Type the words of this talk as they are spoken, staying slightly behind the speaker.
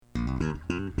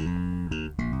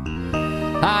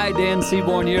Hi, Dan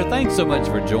Seaborn here. Thanks so much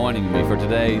for joining me for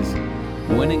today's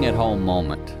Winning at Home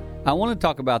moment. I want to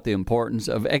talk about the importance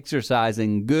of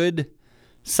exercising good,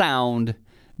 sound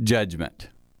judgment.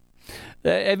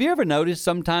 Have you ever noticed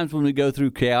sometimes when we go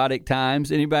through chaotic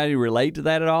times, anybody relate to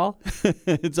that at all?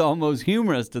 It's almost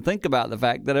humorous to think about the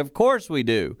fact that of course we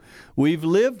do. We've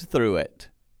lived through it.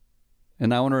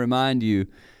 And I want to remind you,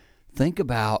 think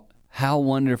about how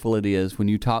wonderful it is when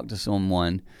you talk to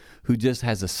someone who just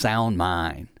has a sound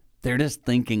mind. They're just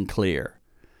thinking clear.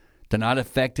 They're not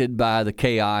affected by the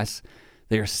chaos.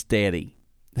 They're steady.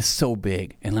 It's so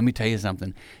big. And let me tell you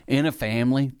something. In a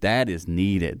family, that is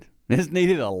needed. It's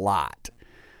needed a lot.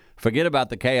 Forget about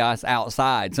the chaos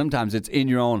outside. Sometimes it's in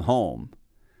your own home.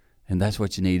 And that's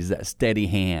what you need is that steady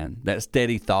hand, that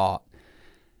steady thought,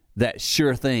 that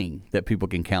sure thing that people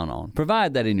can count on.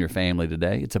 Provide that in your family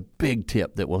today. It's a big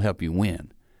tip that will help you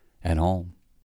win at home.